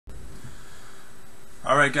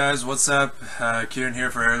Alright guys, what's up? Kieran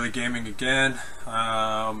here for Early Gaming again.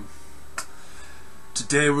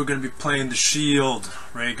 Today we're going to be playing the S.H.I.E.L.D.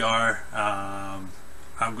 Reghar.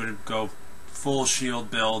 I'm going to go full S.H.I.E.L.D.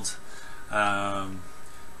 build.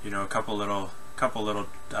 You know, a couple little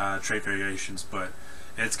trait variations, but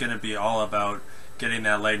it's going to be all about getting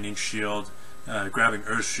that lightning shield, grabbing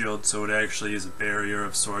earth shield so it actually is a barrier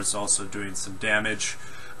of sorts, also doing some damage.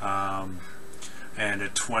 And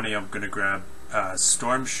at 20 I'm going to grab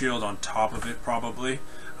storm shield on top of it probably,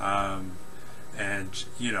 and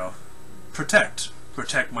you know, protect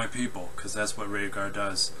my people, because that's what Reghar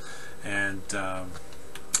does. And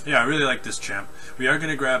yeah, I really like this champ. We are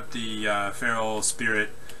going to grab the feral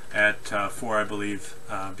spirit at 4, I believe,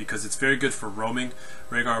 because it's very good for roaming.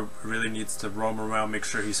 Reghar really needs to roam around, make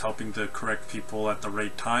sure he's helping the correct people at the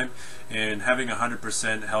right time, and having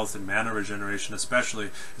 100% health and mana regeneration especially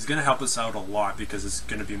is going to help us out a lot, because it's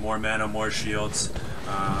going to be more mana, more shields,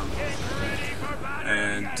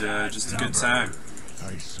 and just a good time.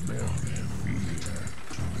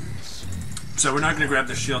 So we're not going to grab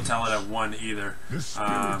the shield talent at 1 either,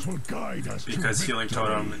 because healing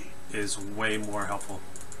totem is way more helpful.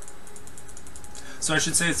 So I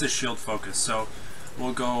should say it's a shield focus. So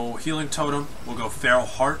we'll go healing totem, we'll go feral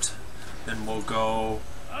heart, then we'll go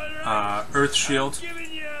earth shield,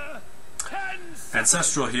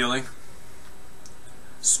 ancestral healing,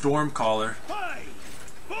 storm collar,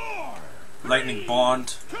 lightning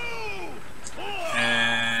bond,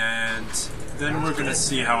 and then we're gonna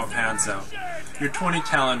see how it pans out. Your 20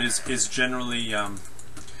 talent is generally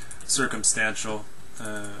circumstantial.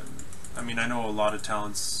 I mean, I know a lot of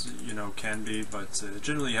talents, you know, can be, but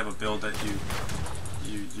generally you have a build that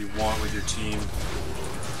you want with your team.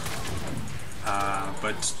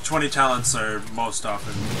 But 20 talents are most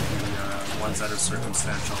often the ones that are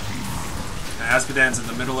circumstantial. Now, Azmodan's in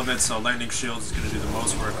the middle of it, so Lightning Shield is going to do the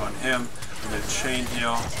most work on him. I'm going to chain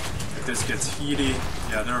heal. If this gets heaty,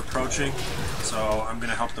 yeah, they're approaching, so I'm going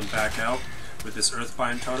to help them back out with this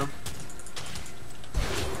Earthbind totem.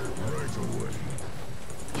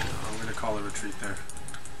 Call a retreat there.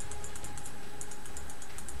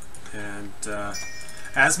 And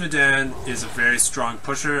Azmodan is a very strong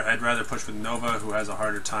pusher. I'd rather push with Nova, who has a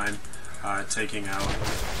harder time taking out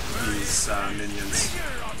these minions.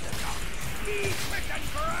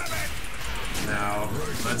 Now,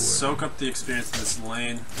 let's soak up the experience in this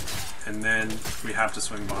lane, and then we have to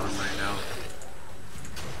swing bottom right now.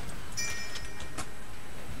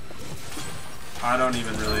 I don't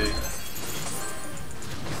even really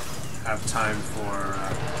have time for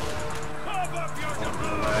over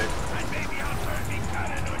the leg.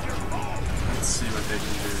 Let's see what they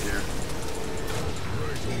can do here.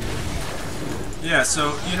 Yeah,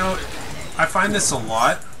 so, you know, I find this a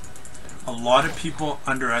lot. A lot of people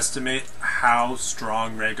underestimate how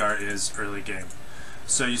strong Reghar is early game.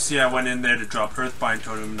 So you see I went in there to drop Earthbind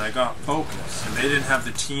Totem and I got focus, and they didn't have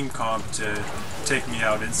the team comp to take me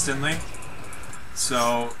out instantly.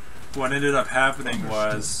 So what ended up happening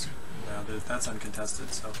was, that's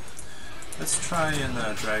uncontested, so let's try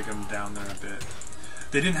and drag them down there a bit.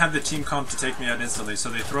 They didn't have the team comp to take me out instantly, so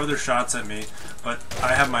they throw their shots at me, but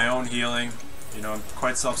I have my own healing. You know, I'm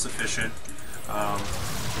quite self-sufficient.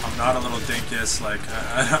 I'm not a little dinkus, like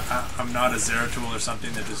I'm not a Zeratul or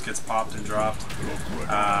something that just gets popped and dropped.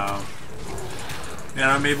 And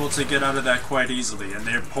I'm able to get out of that quite easily, and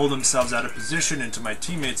they pull themselves out of position into my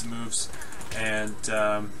teammates' moves, and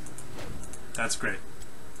that's great.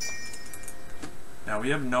 Now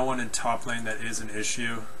we have no one in top lane that is an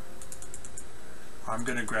issue. I'm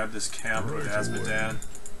gonna grab this camp with Azmodan.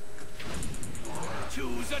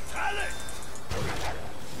 Choose a talent.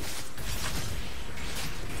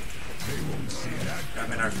 They won't see that.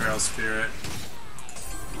 I'm in our feral spirit.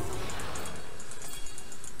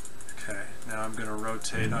 Okay, now I'm gonna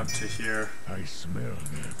rotate up to here. I smell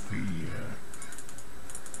their fear.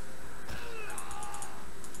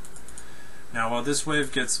 Now while this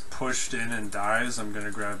wave gets pushed in and dies, I'm going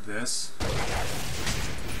to grab this.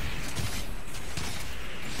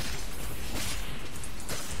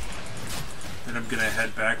 Then I'm going to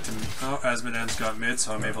head back to... Oh, Azmodan's got mid,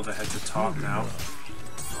 so I'm able to head to top now.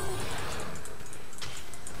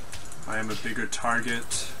 I am a bigger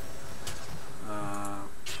target.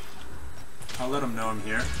 I'll let him know I'm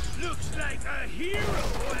here. Looks like a hero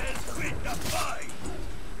has quit the fight.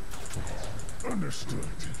 Understood.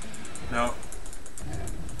 No.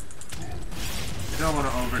 We don't want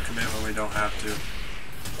to overcommit when we don't have to.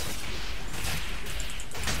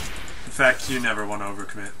 In fact, you never want to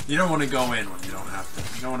overcommit. You don't want to go in when you don't have to.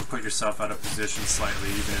 You don't want to put yourself out of position slightly,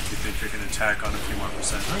 even if you think you're going to attack on a few more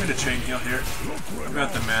percent. I'm going to chain heal here. I've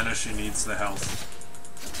got the mana, she needs the health.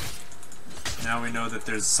 Now we know that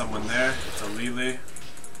there's someone there. It's a Lily.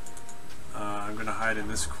 I'm gonna hide in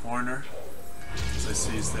this corner as I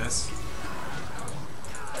seize this.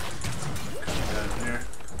 Coming down here.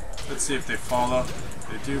 Let's see if they follow.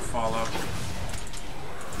 They do follow.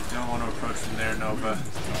 You don't want to approach from there, Nova. I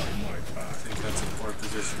think that's a poor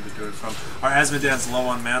position to do it from. Our Asmodean's low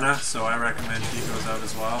on mana, so I recommend he goes out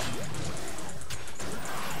as well.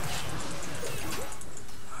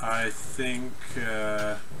 I think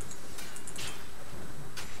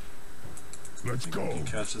Let's go. we can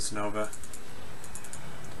catch this Nova.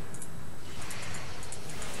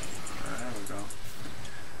 Alright, there we go.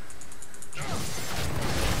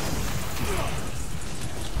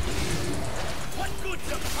 What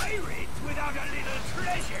good's a pirate without a little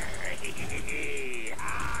treasure?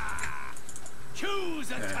 Choose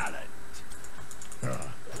a talent.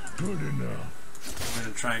 Good enough. I'm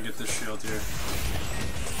gonna try and get this shield here.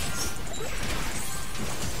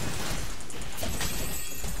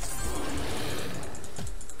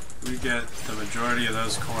 We get the majority of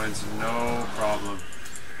those coins, no problem.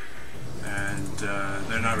 And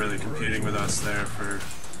they're not really competing with us there for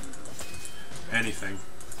anything.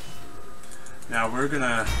 Now we're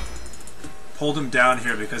gonna hold them down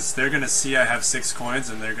here because they're gonna see I have 6 coins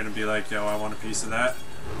and they're gonna be like, yo, I want a piece of that.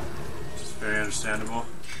 Which is very understandable.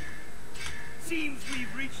 Seems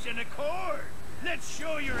we've reached an accord. Let's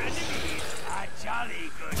show your enemies a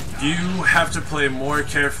jolly good time. You have to play more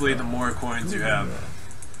carefully the more coins you have.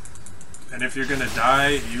 And if you're gonna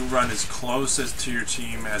die, you run as close as to your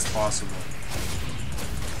team as possible.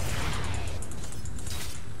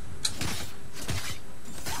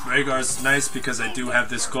 Rhaegar's nice because I do have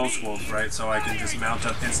this Ghost Wolf, right? So I can just mount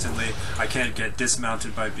up instantly. I can't get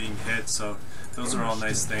dismounted by being hit, so those are all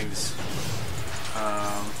nice things.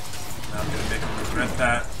 Now I'm gonna make them regret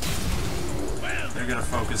that. They're gonna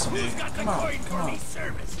focus me. Come on, come on.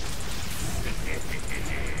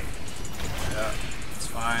 Yeah, it's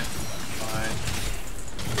fine. Fine.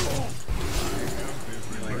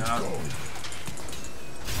 Healing up.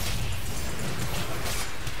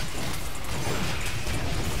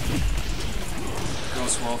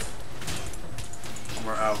 Ghost Wolf. And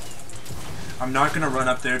we're out. I'm not gonna run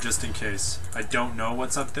up there just in case. I don't know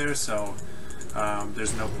what's up there, so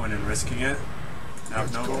there's no point in risking it. Now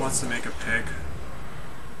if Nova wants to make a pick,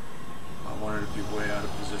 I want her to be way out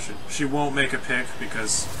of position. She won't make a pick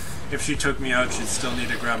because if she took me out, she'd still need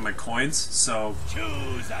to grab my coins, so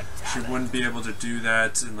she wouldn't be able to do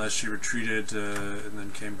that unless she retreated and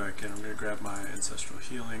then came back in. I'm going to grab my Ancestral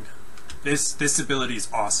Healing. This ability is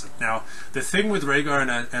awesome. Now, the thing with Reghar and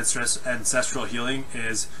Ancestral Healing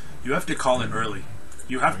is you have to call it early.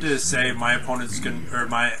 You have to say my opponent's going or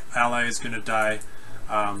my ally is going to die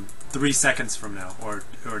 3 seconds from now, or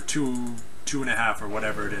 2.5 or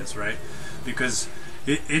whatever it is, right? Because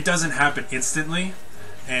it doesn't happen instantly.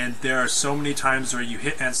 And there are so many times where you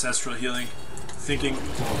hit Ancestral Healing thinking,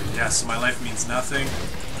 oh yes, my life means nothing.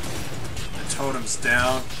 The totem's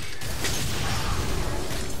down.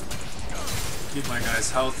 Keep my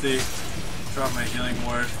guys healthy. Drop my Healing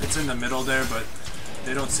Ward. It's in the middle there, but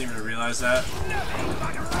they don't seem to realize that.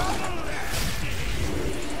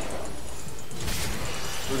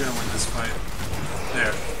 We're gonna win this fight.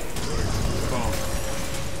 There. Boom.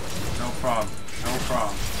 No problem. No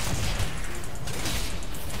problem.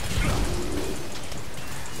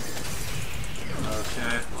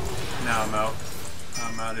 Okay, now I'm out.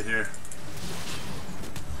 I'm out of here.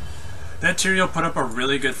 That Tyrael put up a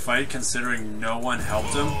really good fight considering no one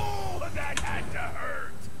helped him. Oh, that had to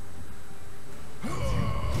hurt.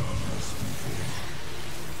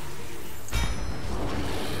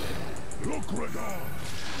 Look, Reghar.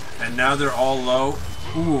 And now they're all low.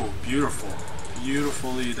 Ooh, beautiful.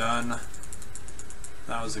 Beautifully done.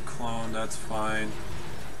 That was a clone, that's fine.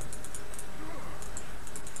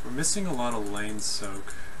 We're missing a lot of lane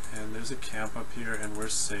soak, and there's a camp up here, and we're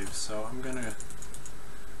safe. So I'm gonna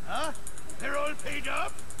They're all paid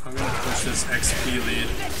up? push this XP lead.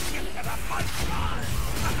 Let's get to the fun part.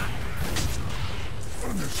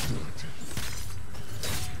 Understood.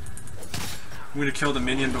 I'm gonna kill the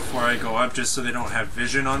minion before I go up, just so they don't have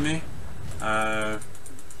vision on me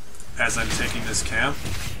as I'm taking this camp.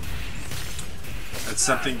 That's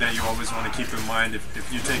something that you always want to keep in mind. If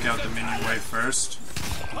you take out the minion wave first.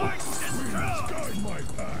 Guide my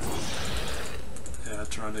path. Yeah,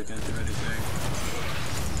 Toronto can't do anything.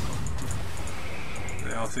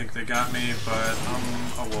 They all think they got me, but I'm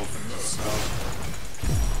a wolf, so...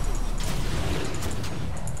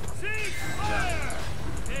 Fire!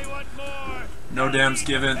 They want more. No dams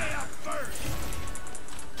given. Pay up first.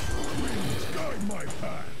 Guide my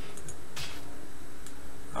path.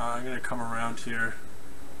 I'm gonna come around here.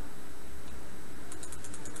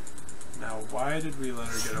 Now, why did we let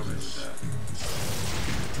her get away with that?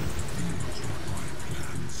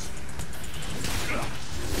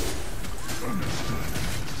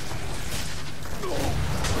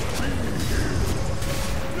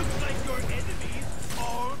 Looks like your enemies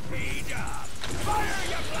all paid up. Fire,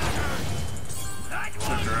 you blackguard!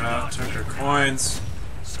 Took her out, took her coins.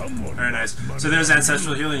 Someone Very nice. So there's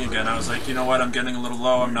ancestral healing again. I was like, you know what? I'm getting a little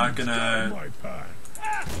low. I'm not gonna my path.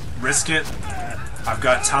 risk it. I've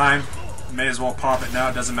got time. May as well pop it now.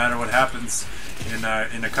 It doesn't matter what happens in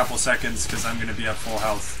a couple seconds because I'm gonna be at full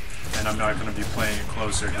health and I'm not gonna be playing it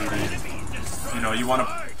closer. You know, you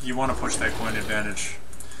wanna push that coin advantage.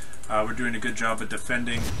 We're doing a good job of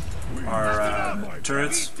defending our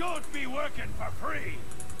turrets. Don't be working for free.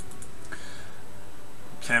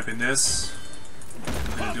 Camping this.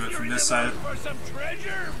 I'm gonna do it from this side. For some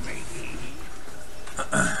treasure, matey.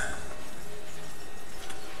 I'm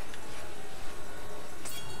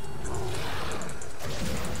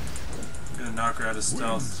gonna knock her out of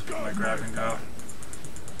stealth with my grab and go.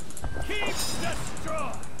 Keep the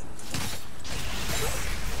straw.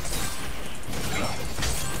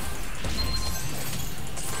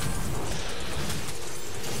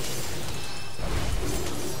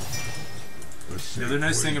 The other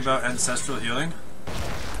nice thing about ancestral healing,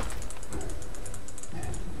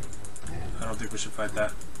 I don't think we should fight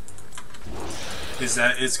that, is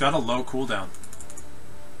that it's got a low cooldown.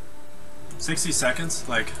 60 seconds?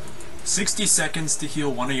 Like, 60 seconds to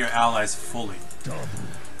heal one of your allies fully.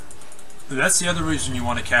 That's the other reason you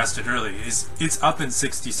want to cast it early, is it's up in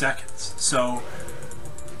 60 seconds. So,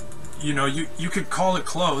 you know, you could call it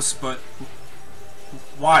close, but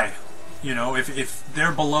why? You know, if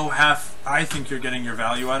they're below half, I think you're getting your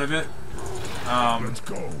value out of it. Let's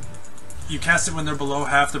go. You cast it when they're below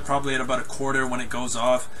half, they're probably at about a quarter when it goes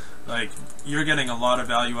off. Like, you're getting a lot of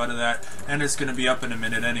value out of that, and it's going to be up in a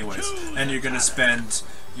minute anyways. And you're going to spend,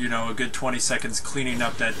 you know, a good 20 seconds cleaning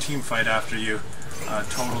up that team fight after you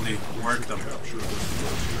totally work them.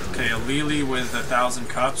 Okay, a Lily with 1,000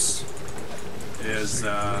 cups is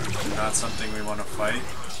not something we want to fight.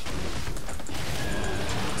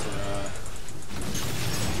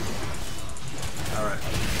 Alright.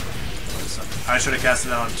 I should have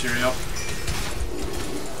casted that on Tyrael.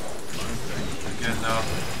 Again, though,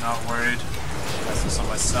 not worried. Cast this on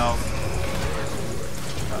myself.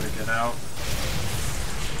 Gotta get out.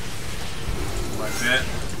 My bit.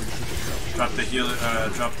 Drop the heal.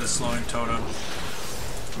 Drop the slowing totem.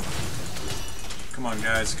 Come on,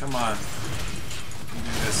 guys. Come on. We can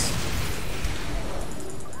do this.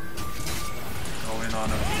 Go in on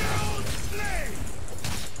him.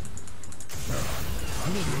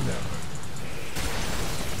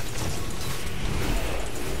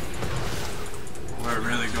 We're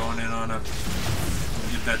really going in on him.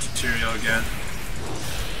 Give that to Tyrael again.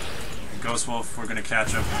 Ghost Wolf, we're gonna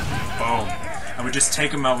catch him. Boom. I would just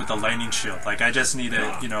take him out with the lightning shield. Like, I just need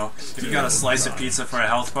a, you know, if you got a slice of pizza for a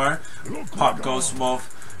health bar, pop Ghost Wolf,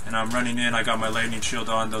 and I'm running in, I got my lightning shield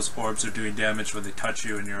on, those orbs are doing damage when they touch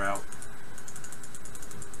you and you're out.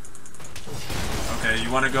 Okay,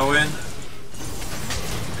 you wanna go in?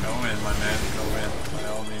 Go in, my man, go in, by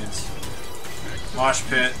all means. Mosh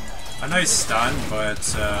pit. A nice stun, but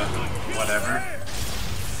whatever.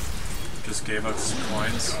 Just gave up some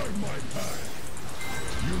coins.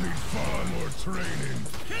 You need far more training.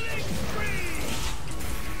 Killing spree.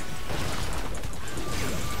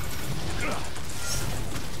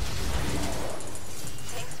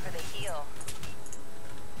 Thanks for the heal.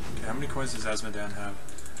 Okay, how many coins does Azmodan have?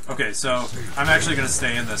 Okay, so I'm actually gonna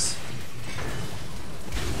stay in this.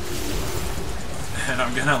 And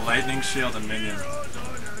I'm gonna lightning shield a minion.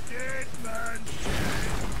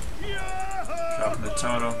 Dropping the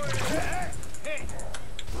totem. Hey,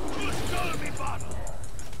 who stole me bottle?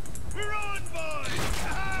 We're on, boys!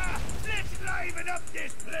 Let's liven up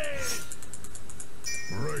this place!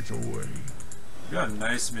 Right away. We got a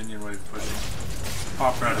nice minion wave pushing.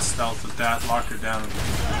 Pop her out of stealth with that, lock her down with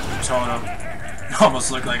the totem. It almost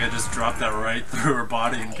looked like I just dropped that right through her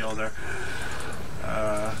body and killed her.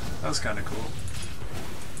 That was kind of cool.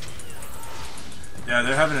 Yeah,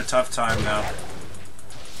 they're having a tough time now.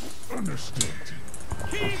 Understood.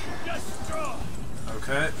 Keep the straw!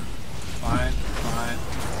 Okay. Fine, fine.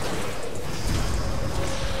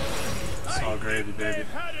 It's all gravy, baby. They've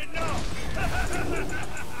had enough!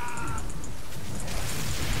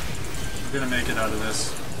 We're gonna make it out of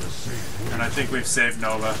this. And I think we've saved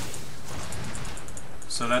Nova.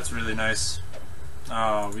 So that's really nice.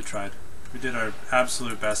 Oh, we tried. We did our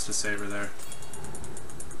absolute best to save her there.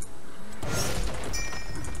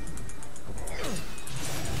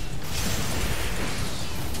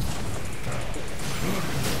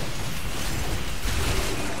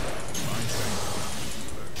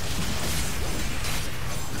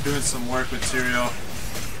 doing some work with Tyrael.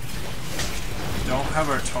 Don't have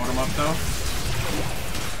our totem up though.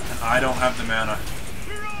 And I don't have the mana.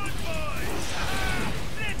 We're on, boys!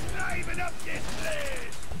 Let's liven up this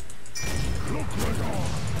place! Look,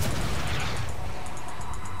 Reghar.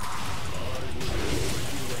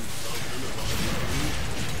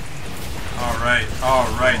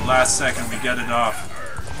 Alright, last second we get it off.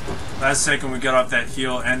 Last second we get off that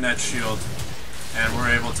heal and that shield. And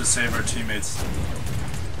we're able to save our teammates.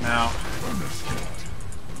 Now, I'm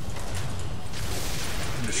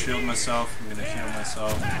gonna shield myself, I'm gonna heal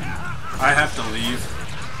myself. I have to leave.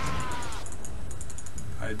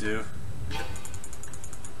 I do.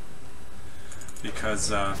 Because,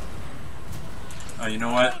 you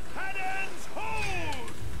know what? Cannons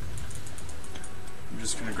hold! I'm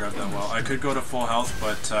just gonna grab that wall. I could go to full health,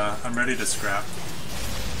 but I'm ready to scrap.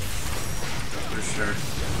 For sure.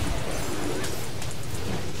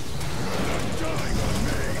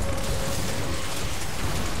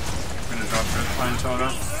 I'm gonna drop Earthpine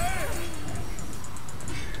Totem.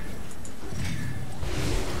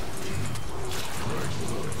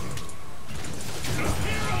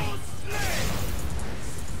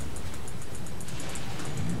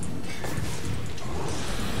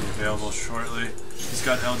 Be available shortly. He's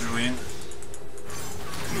got Eldraine.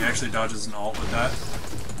 He actually dodges an ult with that.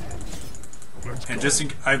 And just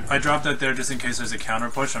in, I dropped that there just in case there's a counter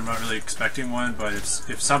push. I'm not really expecting one, but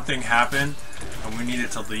if something happened and we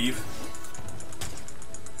needed to leave,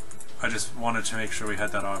 I just wanted to make sure we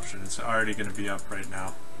had that option. It's already going to be up right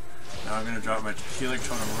now. Now I'm going to drop my healing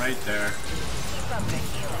totem right there. Keep up good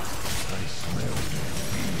healing.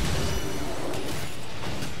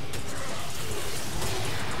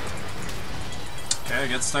 Okay, I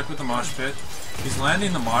get stuck with the mosh pit. He's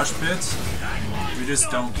landing the mosh pits. We just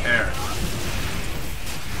don't care.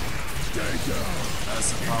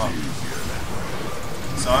 That's the problem.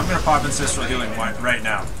 So I'm gonna pop Ancestral Healing right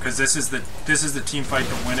now because this is the team fight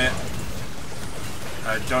to win it.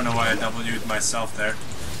 I don't know why I W'd myself there.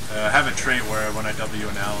 I have a trait where when I W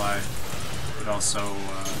an ally, it also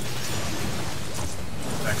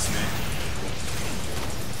affects me.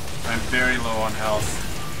 I'm very low on health,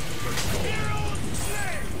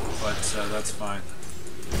 but that's fine.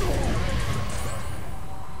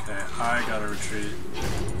 Okay, I gotta retreat.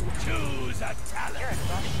 Choose a talent! You're in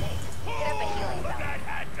rough shape. Get up a healing That fountain.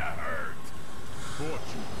 had to hurt!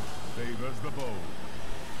 Fortune favors the bold.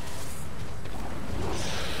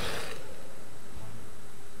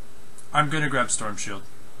 I'm gonna grab Storm Shield.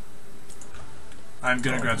 I'm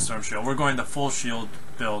gonna grab Storm Shield. We're going the full shield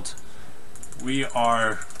build. We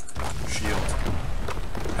are shield.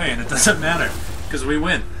 Hey, and it doesn't matter because we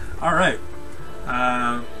win. All right.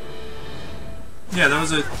 Yeah, that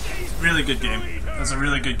was a really good game. That was a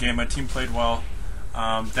really good game. My team played well.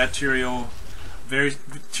 That Tyrael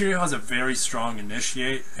has a very strong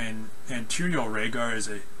initiate, and Tyrael Reghar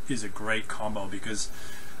is a great combo because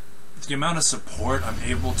the amount of support I'm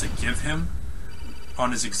able to give him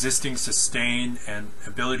on his existing sustain and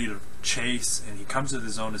ability to chase, and he comes with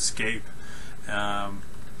his own escape.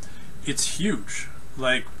 It's huge.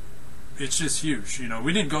 Like, it's just huge. You know,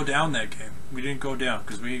 we didn't go down that game. We didn't go down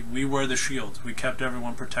because we were the shield. We kept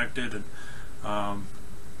everyone protected, and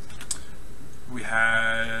we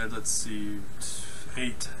had, let's see,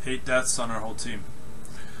 eight deaths on our whole team.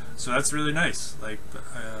 So that's really nice. Like,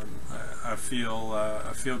 I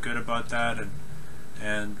feel good about that,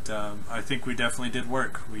 and I think we definitely did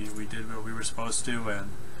work. We did what we were supposed to,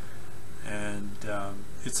 and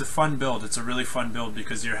it's a fun build. It's a really fun build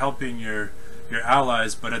because you're helping your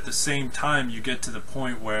allies, but at the same time you get to the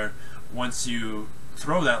point where once you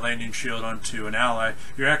throw that lightning shield onto an ally,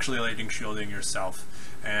 you're actually lightning shielding yourself,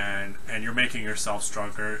 and you're making yourself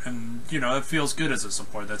stronger, and you know, it feels good as a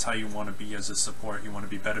support. That's how you want to be as a support. You want to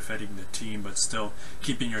be benefiting the team but still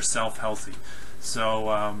keeping yourself healthy.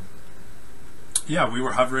 So yeah, we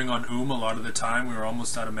were hovering on a lot of the time. We were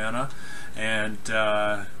almost out of mana, and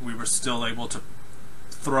we were still able to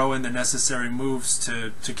throw in the necessary moves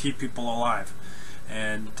to keep people alive,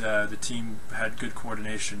 and the team had good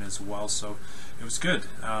coordination as well, so it was good.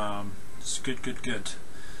 It's good.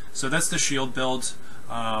 So that's the shield build.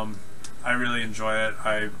 I really enjoy it.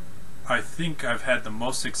 I think I've had the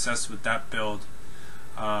most success with that build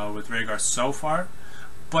with Reghar so far,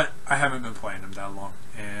 but I haven't been playing him that long,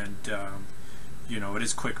 and you know, it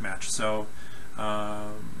is quick match, so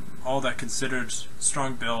all that considered,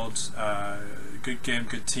 strong build, good game,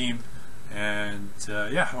 good team, and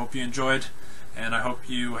yeah, I hope you enjoyed, and I hope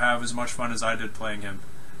you have as much fun as I did playing him.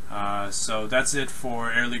 So that's it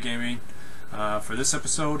for Early Gaming for this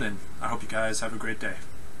episode, and I hope you guys have a great day.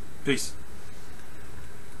 Peace.